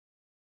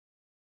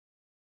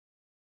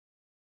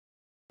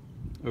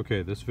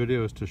Okay, this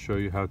video is to show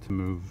you how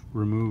to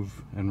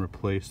remove and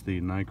replace the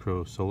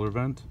Nicro solar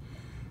vent.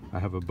 I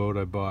have a boat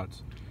I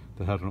bought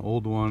that had an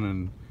old one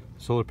and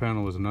the solar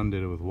panel was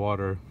inundated with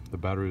water. The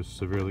battery was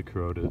severely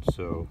corroded,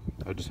 so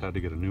I just had to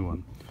get a new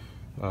one.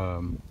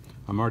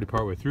 I'm already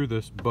partway through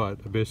this,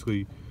 but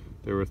basically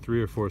there were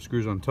 3 or 4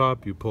 screws on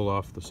top. You pull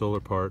off the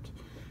solar part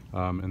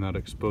and that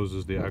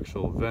exposes the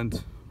actual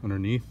vent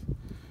underneath,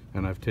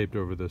 and I've taped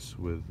over this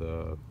with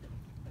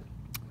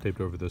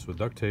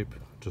duct tape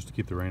just to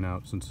keep the rain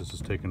out, since this has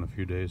taken a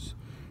few days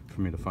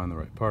for me to find the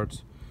right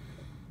parts.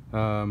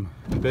 And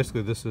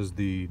basically this is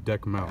the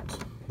deck mount,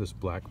 this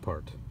black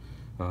part,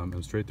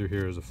 and straight through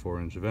here is a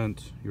 4-inch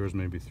vent. Yours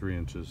may be 3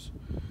 inches.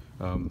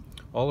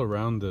 All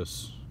around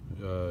this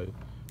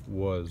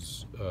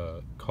was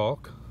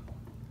caulk,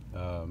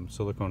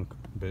 silicone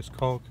based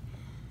caulk,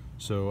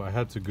 so I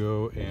had to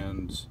go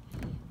and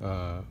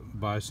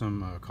buy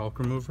some caulk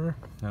remover,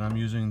 and I'm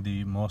using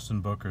the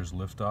Molson Booker's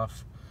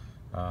Liftoff.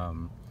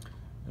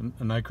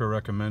 Nicro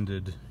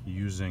recommended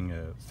using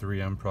a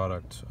 3M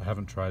product. I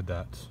haven't tried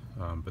that,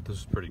 but this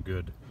is pretty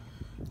good.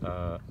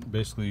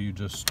 Basically you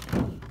just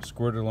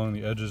squirt it along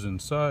the edges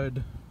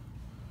inside,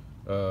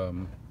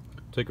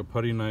 take a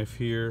putty knife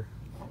here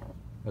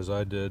as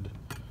I did,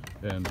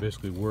 and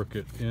basically work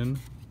it in,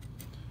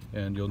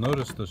 and you'll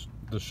notice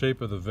the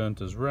shape of the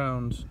vent is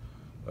round.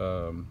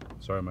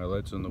 Sorry, my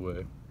light's in the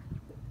way,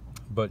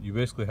 but you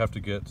basically have to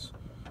get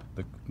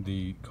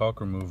the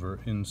caulk remover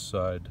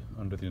inside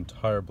under the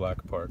entire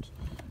black part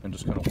and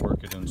just kind of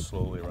work it in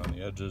slowly around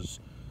the edges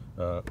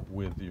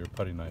with your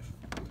putty knife.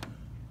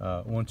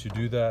 Once you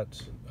do that,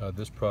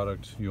 this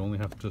product, you only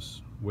have to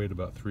wait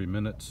about 3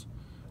 minutes.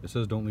 It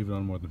says don't leave it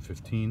on more than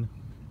 15,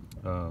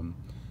 and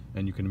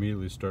you can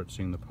immediately start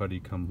seeing the putty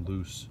come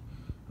loose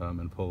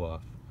and pull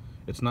off.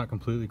 It's not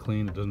completely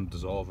clean, it doesn't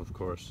dissolve of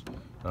course,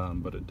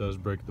 but it does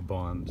break the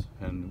bond,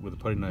 and with a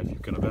putty knife you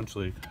can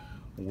eventually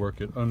work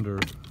it under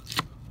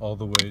all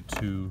the way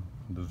to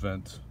the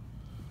vent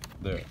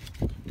there.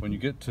 When you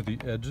get to the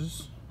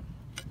edges,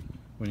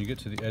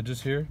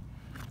 here,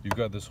 you've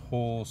got this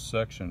whole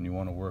section you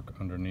want to work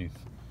underneath,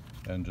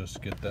 and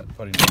just get that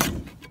putty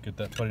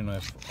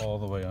knife all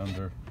the way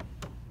under.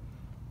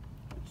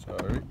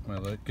 Sorry, my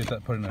light. Get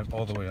that putty knife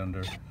all the way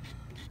under.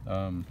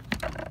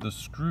 The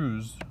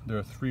screws, there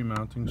are 3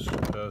 mounting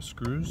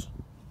screws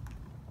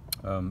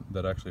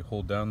that actually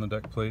hold down the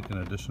deck plate in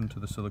addition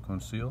to the silicone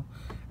seal,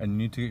 and you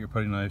need to get your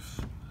putty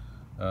knife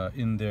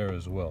in there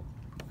as well.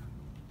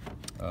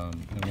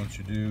 And once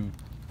you do,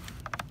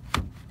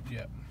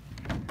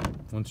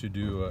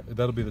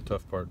 that'll be the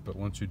tough part, but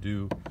once you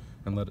do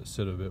and let it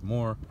sit a bit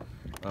more,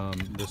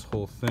 this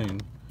whole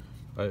thing,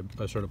 I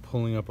started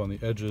pulling up on the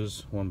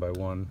edges one by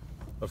one.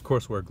 Of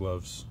course wear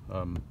gloves.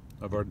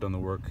 I've already done the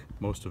work,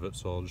 most of it,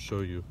 so I'll just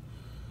show you.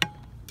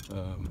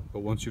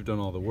 But once you've done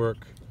all the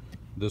work,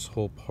 this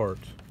whole part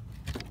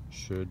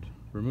should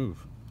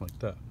remove like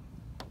that.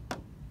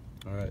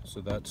 Alright,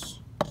 so that's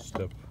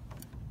step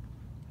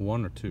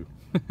 1 or 2.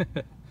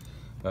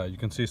 You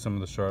can see some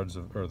of the shards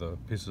or the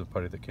pieces of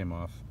putty that came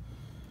off,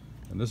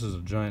 and this is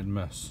a giant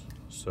mess,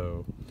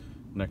 so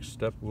next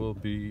step will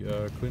be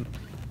cleanup.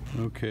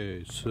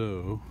 Okay,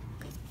 so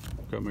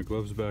got my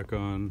gloves back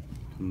on.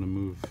 I'm going to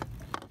move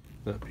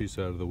that piece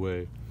out of the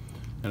way,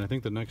 and I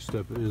think the next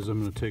step is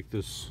I'm going to take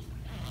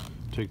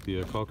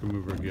the caulk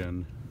remover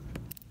again,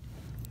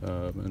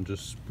 and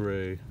just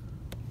spray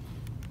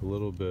a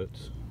little bit.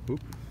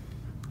 Oop,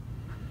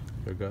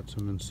 I got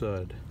some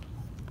inside.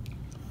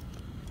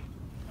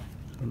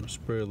 I'm going to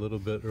spray a little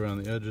bit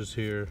around the edges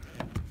here,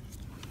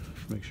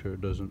 make sure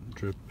it doesn't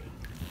drip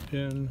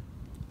in,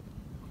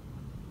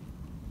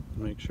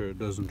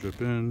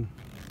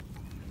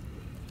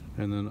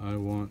 and then I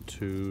want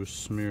to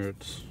smear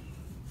it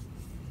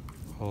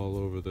all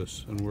over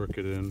this and work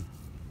it in.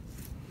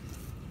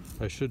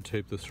 I should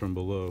tape this from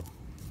below,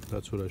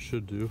 that's what I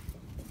should do,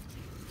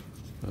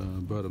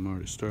 but I'm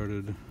already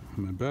started.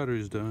 My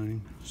battery's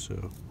dying,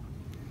 so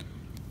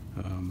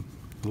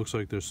it looks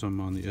like there's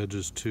some on the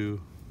edges too.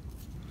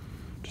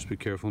 Just be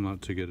careful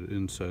not to get it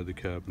inside the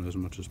cabin as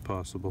much as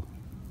possible.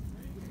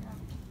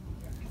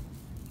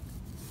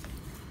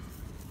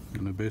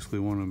 And I basically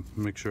want to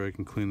make sure I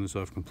can clean this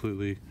off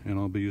completely, and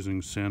I'll be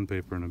using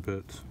sandpaper in a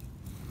bit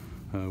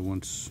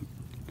once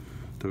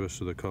the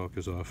rest of the caulk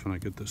is off and I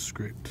get this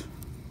scraped.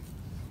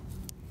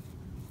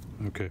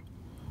 Okay,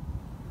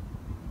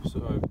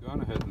 so I've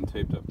gone ahead and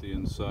taped up the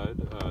inside.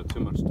 Too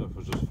much stuff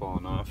was just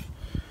falling off,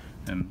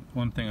 and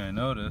one thing I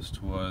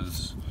noticed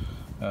was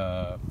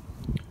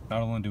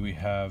not only do we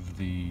have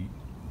the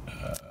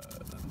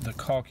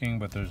caulking,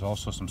 but there's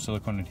also some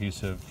silicone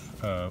adhesive,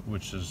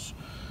 which is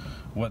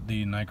what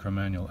the Nicro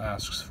manual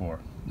asks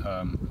for.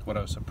 What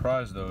I was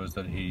surprised though is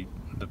that the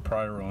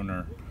prior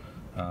owner,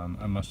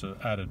 I must have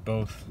added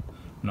both,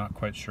 not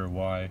quite sure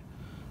why,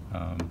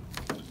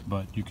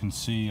 but you can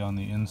see on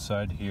the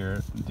inside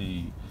here,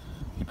 he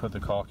put the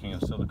caulking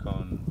and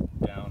silicone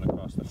down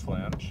across the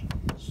flange,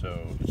 so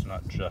it's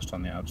not just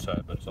on the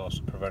outside, but it's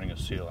also providing a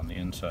seal on the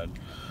inside,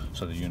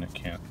 so the unit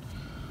can't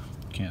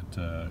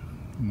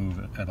move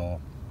at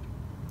all.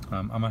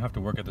 I'm gonna have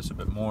to work at this a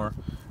bit more.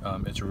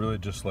 It's really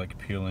just like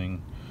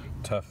peeling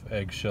tough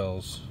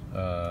eggshells,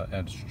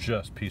 and it's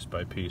just piece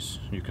by piece.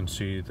 You can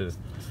see the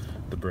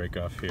break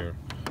off here.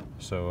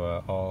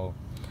 So I'll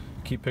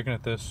keep picking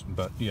at this,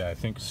 but yeah, I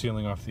think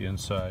sealing off the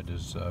inside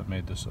has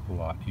made this a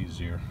lot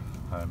easier.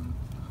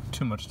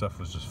 Too much stuff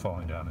was just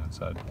falling down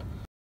inside.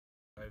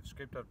 I've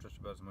scraped up just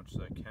about as much as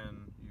I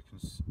can.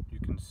 You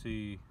can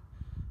see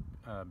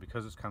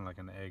because it's kind of like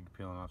an egg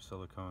peeling off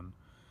silicone.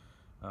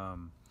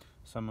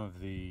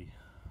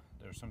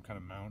 There's some kind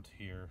of mount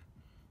here,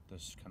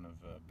 this kind of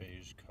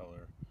beige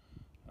color.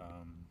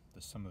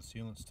 There's some of the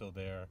sealant's still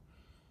there,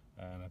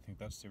 and I think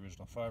that's the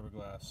original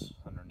fiberglass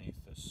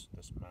underneath this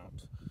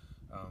mount.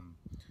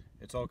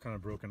 It's all kind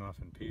of broken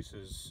off in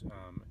pieces.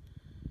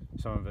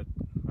 Some of it,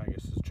 I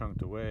guess, is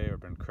chunked away or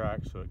been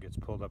cracked, so it gets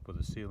pulled up with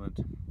the sealant.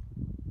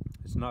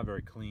 It's not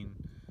very clean,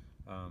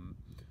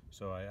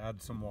 so I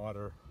add some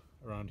water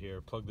around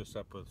here, plug this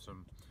up with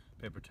some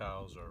paper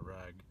towels or a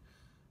rag.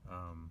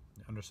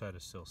 The underside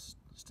is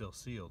still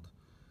sealed,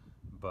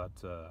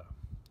 but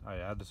I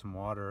added some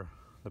water.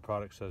 The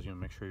product says,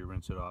 make sure you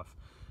rinse it off,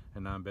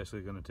 and now I'm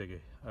basically going to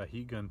take a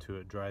heat gun to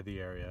it, dry the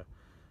area,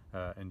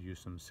 and use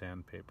some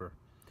sandpaper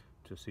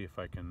to see if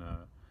I can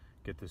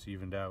get this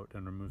evened out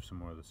and remove some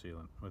more of the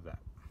sealant with that.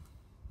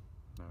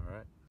 All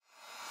right.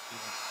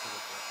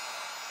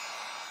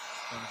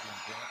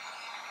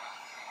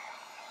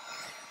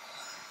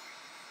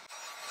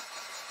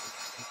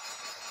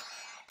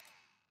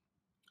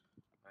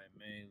 I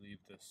may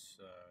leave this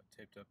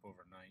taped up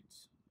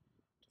overnight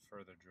to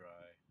further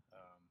dry,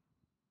 and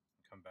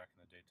come back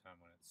in the daytime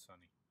when it's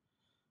sunny,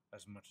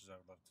 as much as I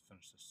would love to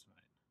finish this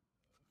tonight.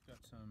 I've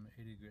got some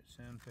 80 grit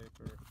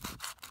sandpaper.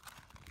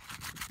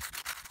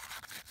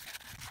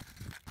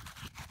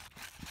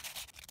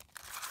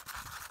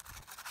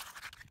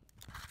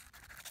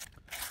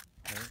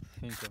 I don't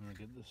think I'm gonna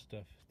get this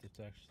stuff that's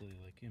actually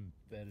like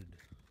embedded,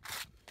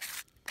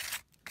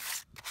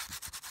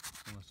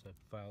 unless I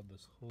filed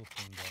this whole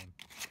thing down,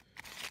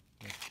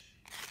 which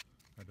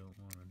I don't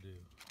want to do,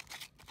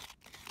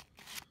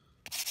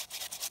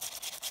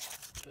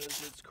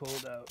 because it's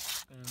cold out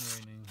and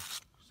raining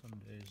some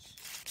days.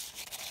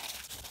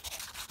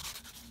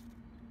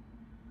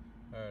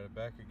 Alright, I'm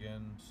back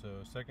again.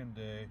 So second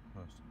day,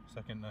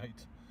 second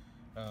night.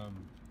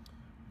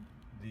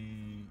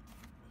 The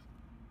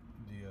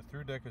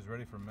through deck is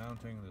ready for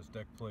mounting this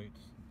deck plate.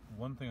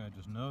 One thing I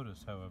just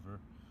noticed, however,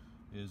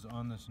 is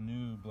on this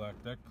new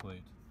black deck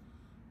plate,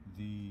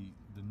 the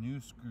new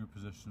screw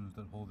positions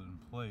that hold it in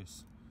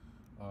place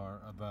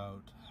are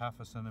about ½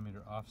 a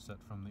centimeter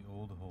offset from the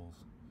old holes.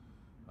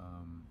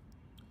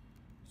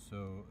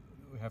 So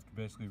we have to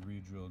basically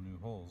re-drill new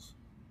holes,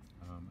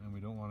 and we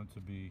don't want it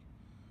to be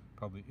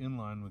probably in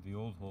line with the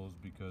old holes,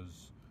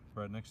 because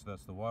right next to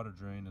that's the water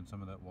drain, and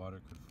some of that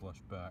water could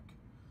flush back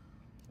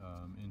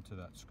into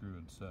that screw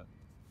and set.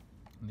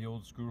 And the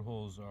old screw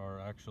holes are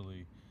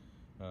actually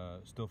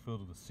still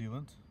filled with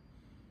sealant,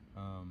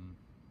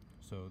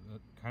 so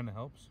that kind of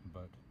helps,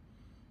 but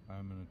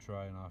I'm going to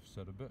try and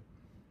offset a bit.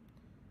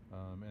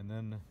 And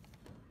then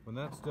when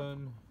that's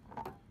done,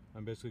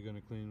 I'm basically going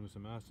to clean with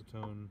some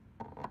acetone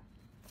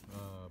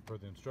per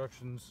the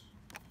instructions,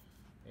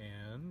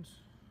 and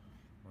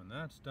when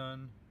that's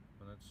done,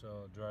 when it's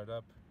all dried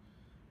up,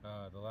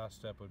 the last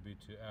step would be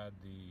to add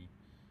the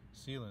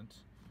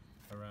sealant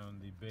around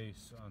the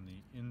base on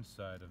the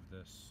inside of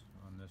this,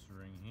 on this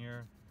ring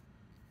here,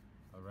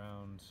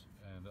 around,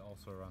 and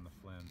also around the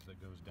flange that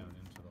goes down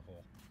into the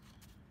hole.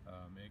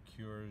 It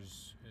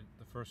cures,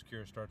 the first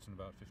cure starts in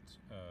about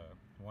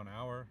 1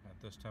 hour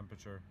at this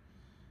temperature,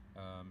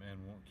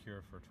 and won't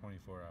cure for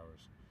 24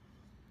 hours.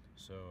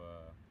 So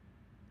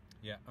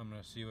yeah, I'm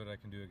going to see what I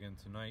can do again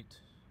tonight.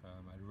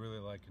 I'd really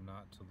like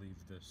not to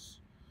leave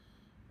this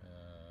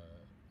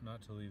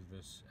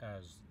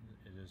as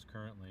it is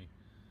currently,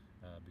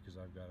 because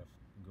I've got to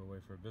go away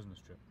for a business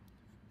trip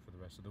for the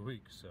rest of the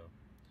week. So,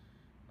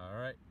 all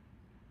right,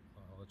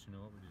 I'll let you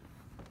know what we do.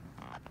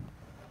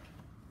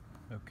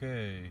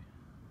 Okay,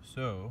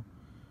 so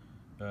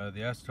the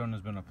acetone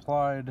has been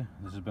applied.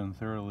 This has been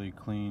thoroughly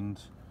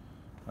cleaned.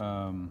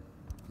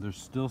 There's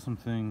still some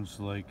things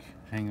like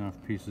hang off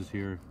pieces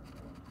here,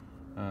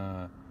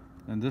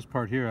 and this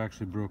part here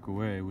actually broke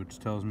away, which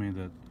tells me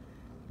that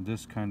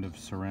this kind of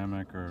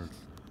ceramic, or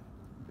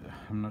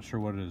I'm not sure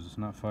what it is, it's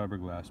not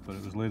fiberglass, but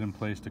it was laid in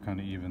place to kind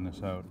of even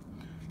this out.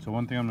 So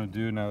one thing I'm going to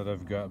do now that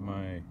I've got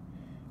my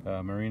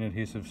marine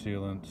adhesive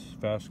sealant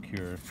fast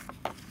cure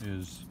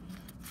is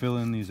fill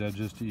in these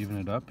edges to even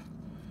it up,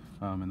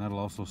 and that'll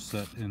also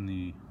set in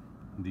the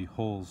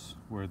holes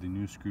where the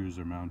new screws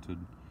are mounted,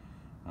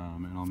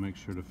 and I'll make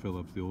sure to fill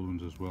up the old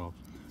ones as well.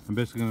 I'm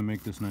basically going to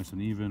make this nice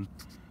and even,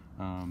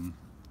 and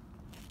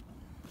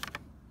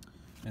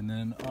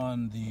then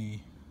on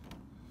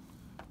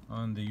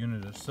the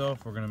unit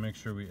itself, we're going to make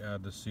sure we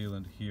add the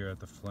sealant here at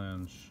the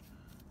flange,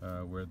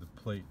 where the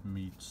plate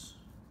meets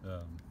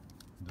the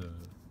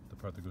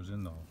part that goes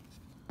in the hole,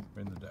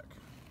 in the deck.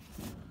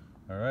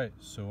 Alright,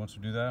 so once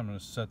we do that, I'm going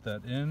to set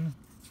that in,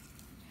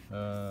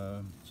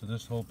 So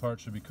this whole part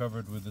should be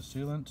covered with the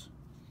sealant,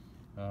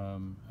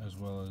 as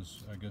well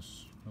as, I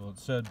guess, well, it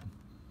said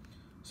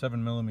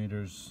 7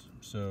 millimeters,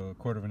 so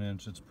 1/4 of an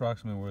inch. It's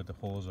approximately where the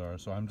holes are,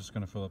 so I'm just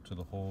going to fill up to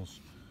the holes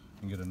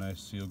and get a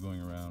nice seal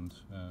going around,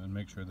 and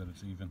make sure that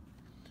it's even.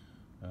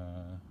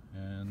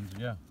 And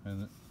yeah,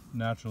 and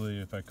naturally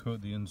if I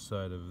coat the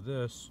inside of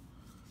this,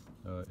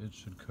 it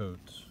should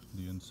coat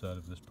the inside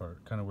of this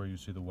part, kind of where you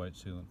see the white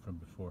sealant from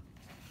before.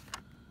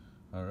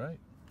 All right.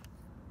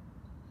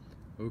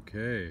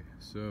 Okay,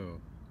 so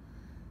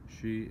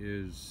she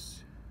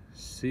is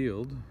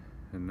sealed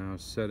and now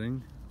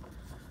setting.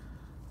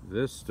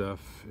 This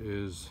stuff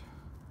is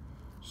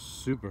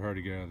super hard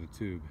to get out of the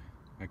tube.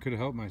 I could have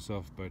helped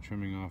myself by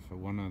trimming off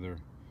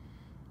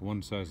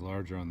one size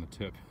larger on the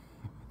tip.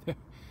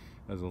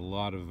 That's a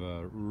lot of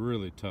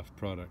really tough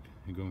product,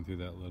 and going through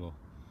that little,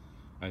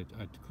 I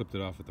clipped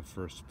it off at the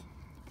first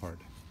part.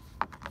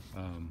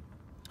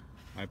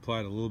 I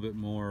applied a little bit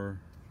more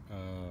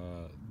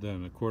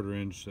than 1/4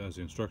 inch as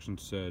the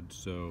instructions said,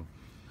 so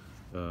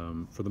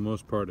for the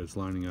most part it's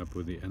lining up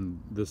with the end,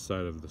 this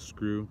side of the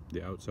screw,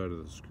 the outside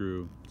of the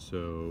screw.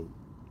 So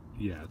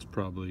yeah, it's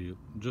probably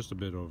just a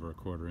bit over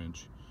 1/4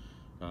 inch,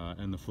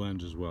 and the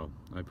flange as well.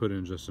 I put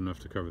in just enough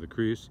to cover the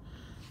crease,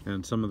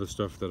 and some of the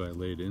stuff that I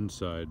laid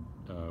inside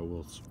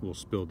will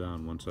spill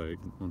down once I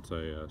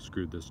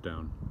screwed this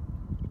down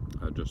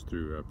just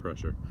through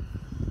pressure.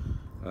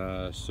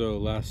 So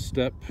last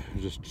step,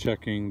 just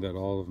checking that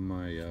all of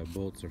my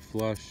bolts are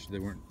flush. They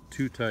weren't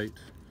too tight.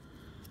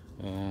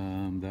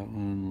 That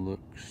one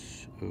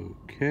looks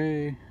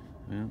okay.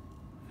 Yeah.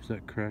 Is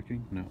that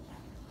cracking? No.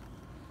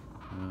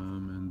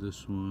 And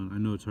this one, I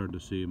know it's hard to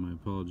see, my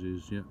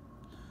apologies. Yeah.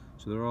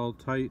 So they're all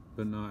tight,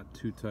 but not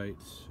too tight.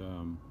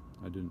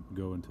 I didn't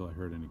go until I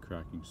heard any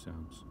cracking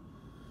sounds.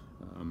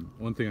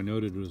 One thing I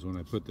noted was when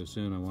I put this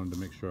in, I wanted to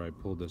make sure I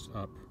pulled this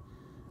up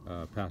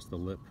past the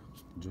lip,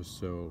 just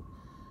so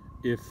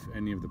if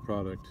any of the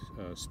product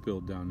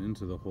spilled down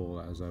into the hole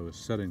as I was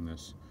setting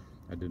this,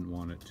 I didn't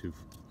want it to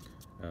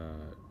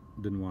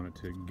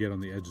get on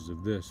the edges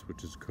of this,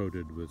 which is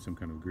coated with some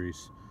kind of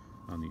grease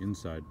on the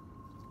inside,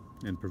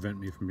 and prevent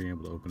me from being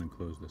able to open and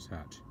close this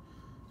hatch.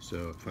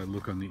 So if I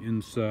look on the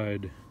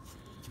inside,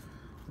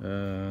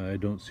 I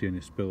don't see any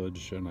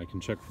spillage, and I can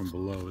check from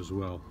below as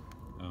well,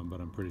 but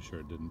I'm pretty sure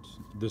it didn't.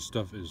 This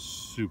stuff is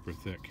super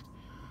thick,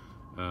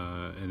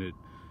 and it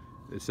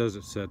says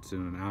it sets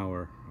in an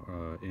hour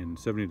in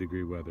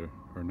 70-degree weather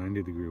or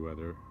 90-degree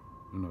weather.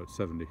 No, it's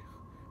 70.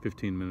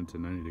 15 minutes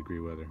in 90-degree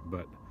weather,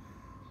 but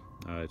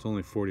it's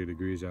only 40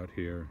 degrees out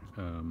here,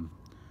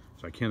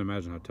 so I can't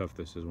imagine how tough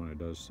this is when it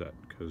does set,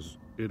 because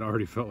it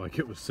already felt like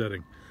it was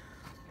setting.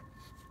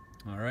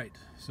 All right,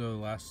 so the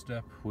last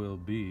step will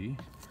be,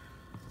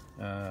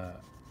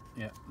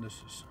 yeah,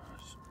 this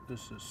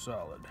is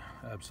solid,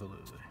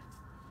 absolutely.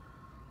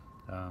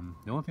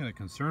 The only thing that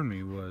concerned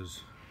me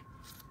was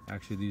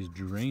actually these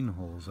drain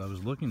holes. I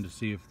was looking to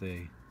see if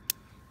they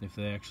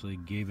actually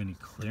gave any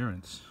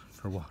clearance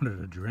for water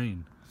to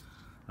drain.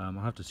 I'll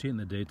have to see it in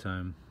the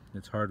daytime.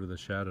 It's hard with the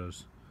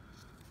shadows,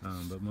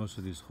 but most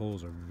of these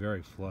holes are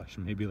very flush,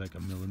 maybe like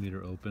 1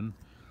 millimeter open,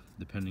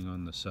 depending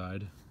on the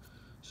side.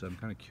 So I'm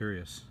kind of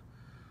curious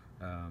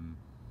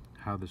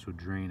how this would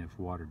drain if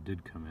water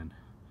did come in.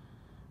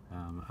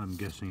 I'm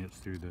guessing it's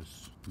through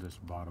this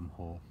bottom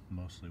hole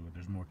mostly, where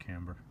there's more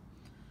camber.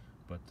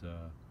 But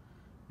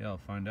yeah, I'll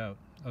find out.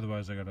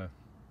 Otherwise, I gotta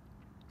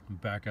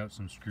back out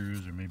some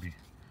screws, or maybe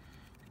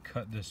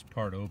cut this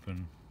part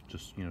open.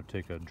 Just, you know,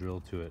 take a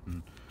drill to it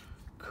and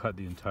cut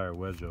the entire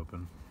wedge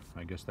open.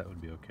 I guess that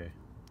would be okay,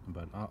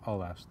 but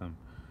I'll ask them.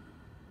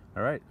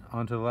 All right,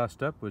 on to the last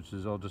step, which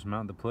is I'll just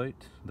mount the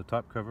plate, the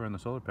top cover, and the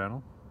solar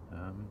panel,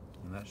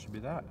 and that should be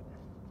that.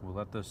 We'll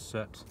let this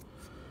set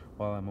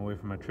while I'm away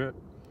from my trip.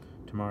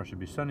 Tomorrow should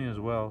be sunny as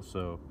well,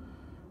 so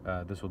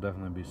this will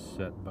definitely be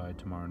set by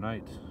tomorrow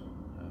night,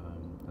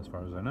 as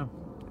far as I know,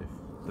 if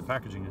the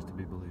packaging is to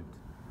be believed.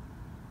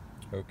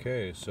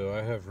 Okay, so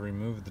I have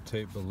removed the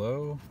tape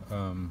below.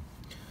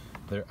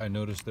 I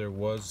noticed there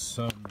was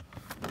some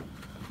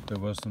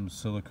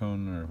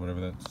silicone, or whatever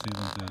that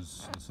sealant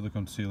is,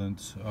 silicone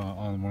sealant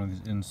on one of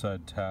these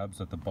inside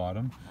tabs at the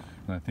bottom,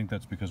 and I think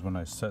that's because when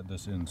I set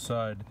this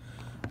inside,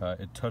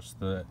 it touched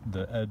the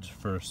edge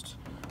first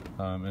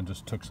and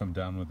just took some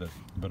down with it.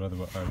 But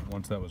otherwise,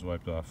 once that was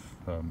wiped off,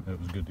 it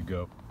was good to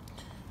go.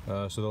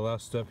 So the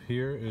last step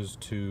here is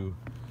to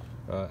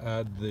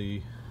add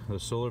the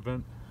solar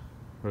vent,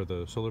 or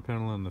the solar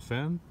panel and the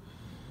fan,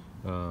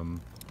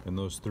 and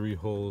those 3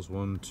 holes,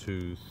 1,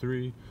 2,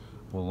 3,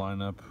 will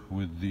line up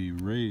with the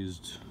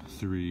raised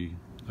 3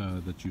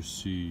 that you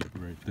see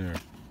right there.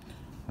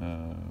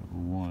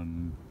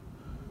 1,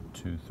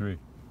 2, 3.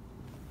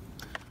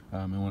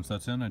 And once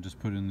that's in, I just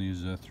put in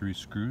these 3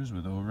 screws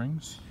with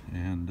O-rings,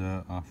 and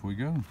off we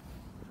go.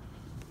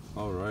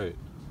 All right,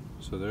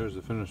 so there's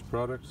the finished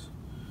product.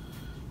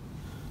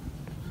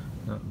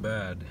 Not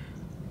bad.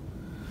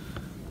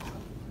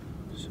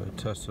 So I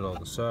tested all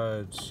the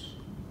sides.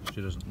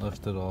 She doesn't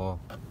lift at all.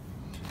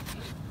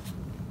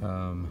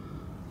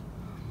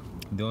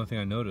 The only thing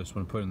I noticed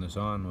when putting this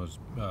on was,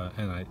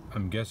 and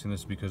I'm guessing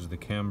this is because of the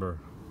camber,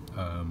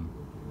 I'm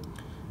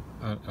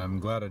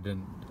glad I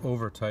didn't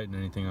over tighten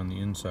anything on the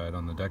inside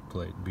on the deck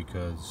plate,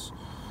 because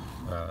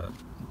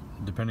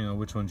depending on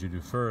which ones you do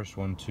first,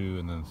 1, 2,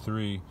 and then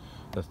 3,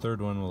 the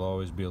third one will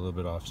always be a little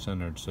bit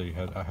off-centered, so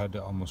I had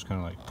to almost kind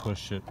of like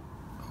push it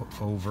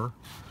over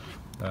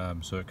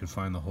so it could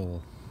find the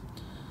hole,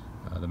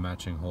 the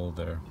matching hole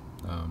there.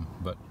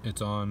 But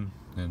it's on,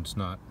 and it's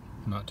not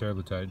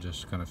terribly tight,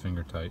 just kind of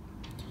finger tight.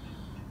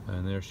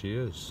 And there she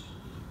is.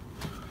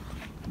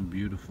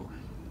 Beautiful.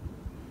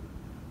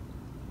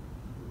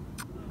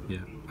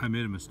 Yeah, I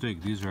made a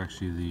mistake. These are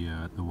actually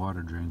the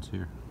water drains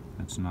here.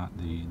 It's not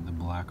the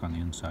black on the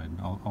inside.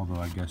 Although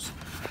I guess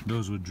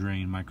those would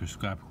drain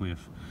microscopically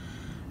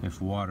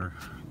if water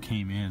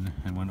came in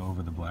and went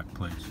over the black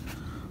plates.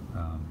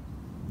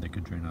 They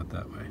could drain out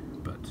that way.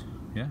 But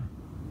yeah,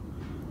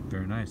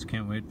 very nice.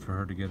 Can't wait for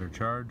her to get her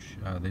charge.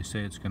 They say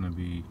it's going to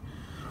be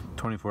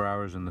 24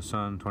 hours in the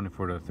sun,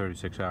 24 to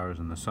 36 hours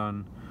in the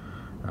sun,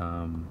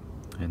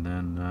 and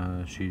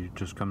then she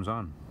just comes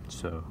on.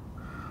 So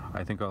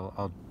I think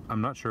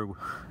I'm not sure,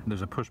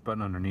 there's a push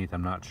button underneath.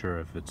 I'm not sure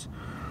if it's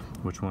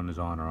which one is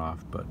on or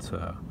off, but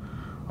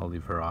I'll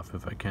leave her off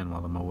if I can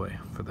while I'm away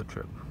for the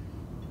trip.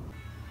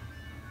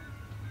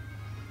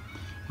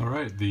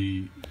 Alright,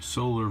 the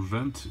solar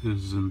vent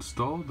is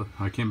installed.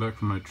 I came back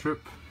from my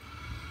trip,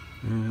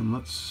 and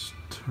let's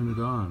turn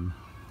it on.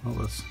 Well,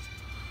 let's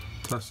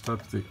test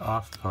up the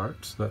off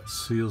part. That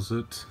seals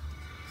it,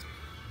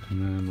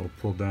 and then we'll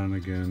pull down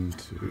again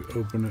to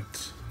open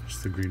it.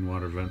 It's the green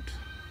water vent.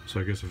 So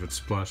I guess if it's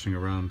splashing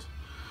around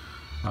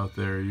out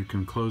there, you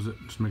can close it.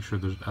 Just make sure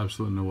there's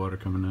absolutely no water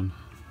coming in.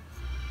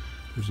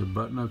 There's a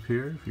button up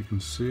here, if you can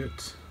see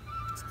it.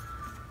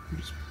 You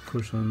just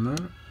push on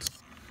that.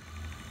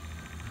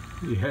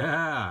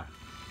 Yeah!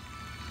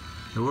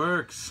 It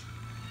works!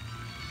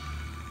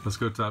 Let's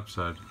go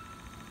topside.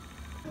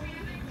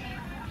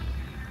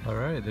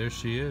 Alright, there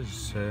she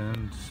is,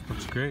 and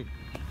looks great.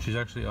 She's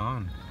actually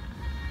on.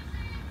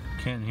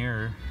 Can't hear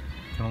her.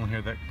 Can only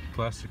hear that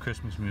blasted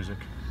Christmas music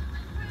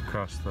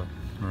across the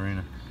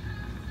marina.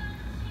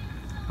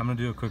 I'm gonna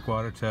do a quick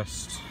water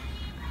test.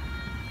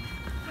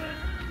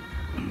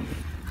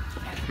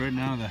 Right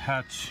now the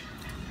hatch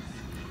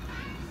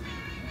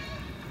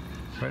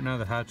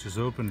is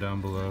open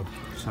down below,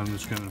 so I'm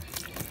just gonna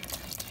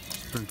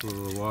sprinkle a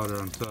little water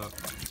on top.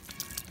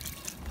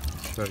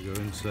 Try to go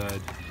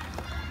inside.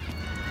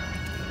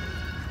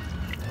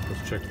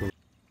 Let's check the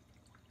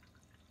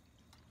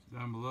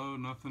down below.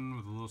 Nothing,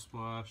 with a little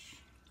splash.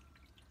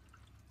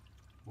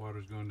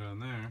 Water's going down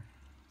there,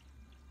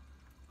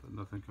 but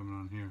nothing coming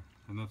on here,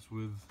 and that's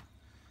with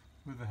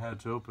the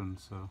hatch open.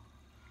 So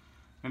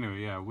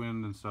anyway, yeah,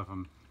 wind and stuff.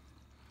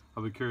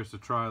 I'll be curious to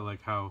try,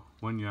 like, how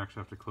when you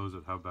actually have to close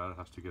it, how bad it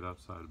has to get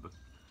outside. But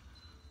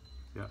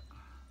yeah,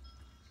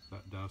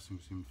 that dousing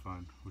seemed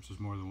fine, which is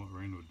more than what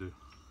rain would do.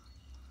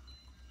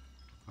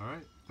 All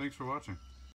right, thanks for watching.